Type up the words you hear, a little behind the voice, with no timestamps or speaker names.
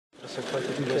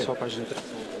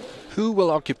Who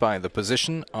will occupy the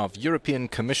position of European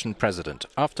Commission President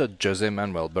after José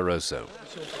Manuel Barroso?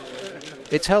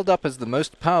 It's held up as the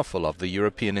most powerful of the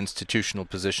European institutional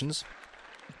positions.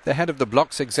 The head of the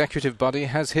bloc's executive body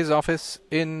has his office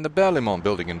in the Berlaymont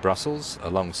building in Brussels,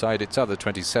 alongside its other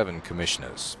 27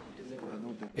 commissioners.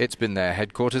 It's been their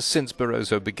headquarters since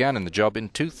Barroso began in the job in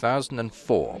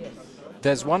 2004.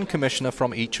 There's one commissioner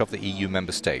from each of the EU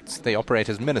member states. They operate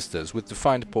as ministers with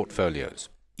defined portfolios.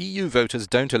 EU voters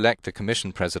don't elect the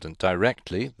Commission President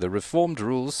directly. The reformed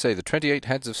rules say the 28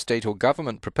 heads of state or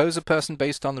government propose a person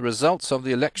based on the results of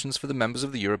the elections for the members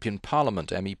of the European Parliament,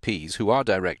 MEPs, who are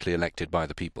directly elected by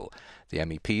the people. The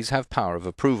MEPs have power of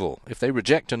approval. If they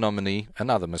reject a nominee,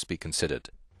 another must be considered.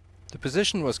 The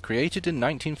position was created in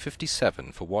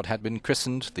 1957 for what had been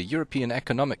christened the European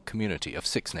Economic Community of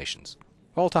 6 nations.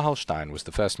 Walter Hallstein was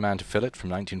the first man to fill it from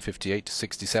 1958 to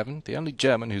 67, the only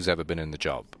German who's ever been in the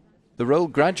job. The role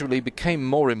gradually became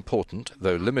more important,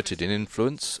 though limited in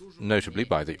influence, notably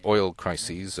by the oil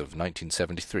crises of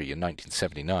 1973 and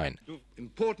 1979.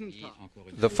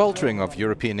 The faltering of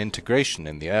European integration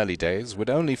in the early days would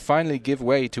only finally give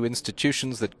way to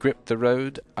institutions that gripped the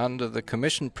road under the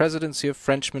Commission presidency of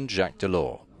Frenchman Jacques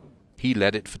Delors. He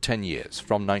led it for 10 years,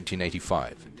 from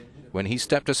 1985. When he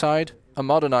stepped aside, a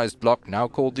modernized bloc now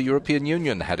called the European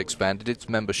Union had expanded its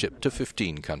membership to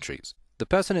 15 countries. The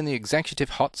person in the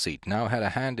executive hot seat now had a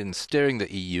hand in steering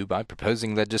the EU by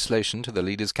proposing legislation to the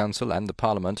Leaders' Council and the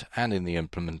Parliament, and in the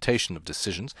implementation of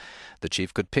decisions. The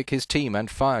chief could pick his team and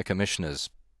fire commissioners.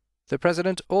 The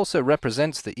President also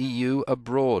represents the EU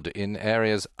abroad in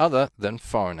areas other than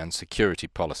foreign and security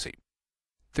policy.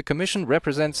 The Commission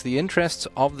represents the interests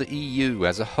of the EU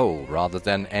as a whole rather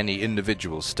than any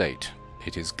individual state.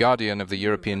 It is guardian of the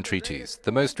European treaties,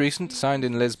 the most recent signed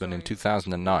in Lisbon in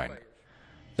 2009.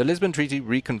 The Lisbon Treaty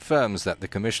reconfirms that the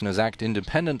commissioners act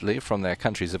independently from their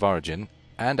countries of origin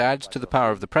and adds to the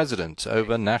power of the President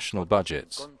over national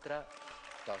budgets.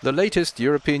 The latest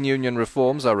European Union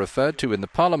reforms are referred to in the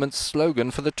Parliament's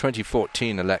slogan for the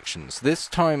 2014 elections. This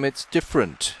time it's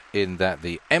different in that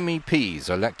the MEPs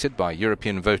elected by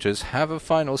European voters have a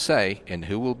final say in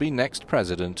who will be next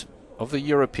President of the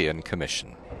European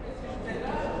Commission.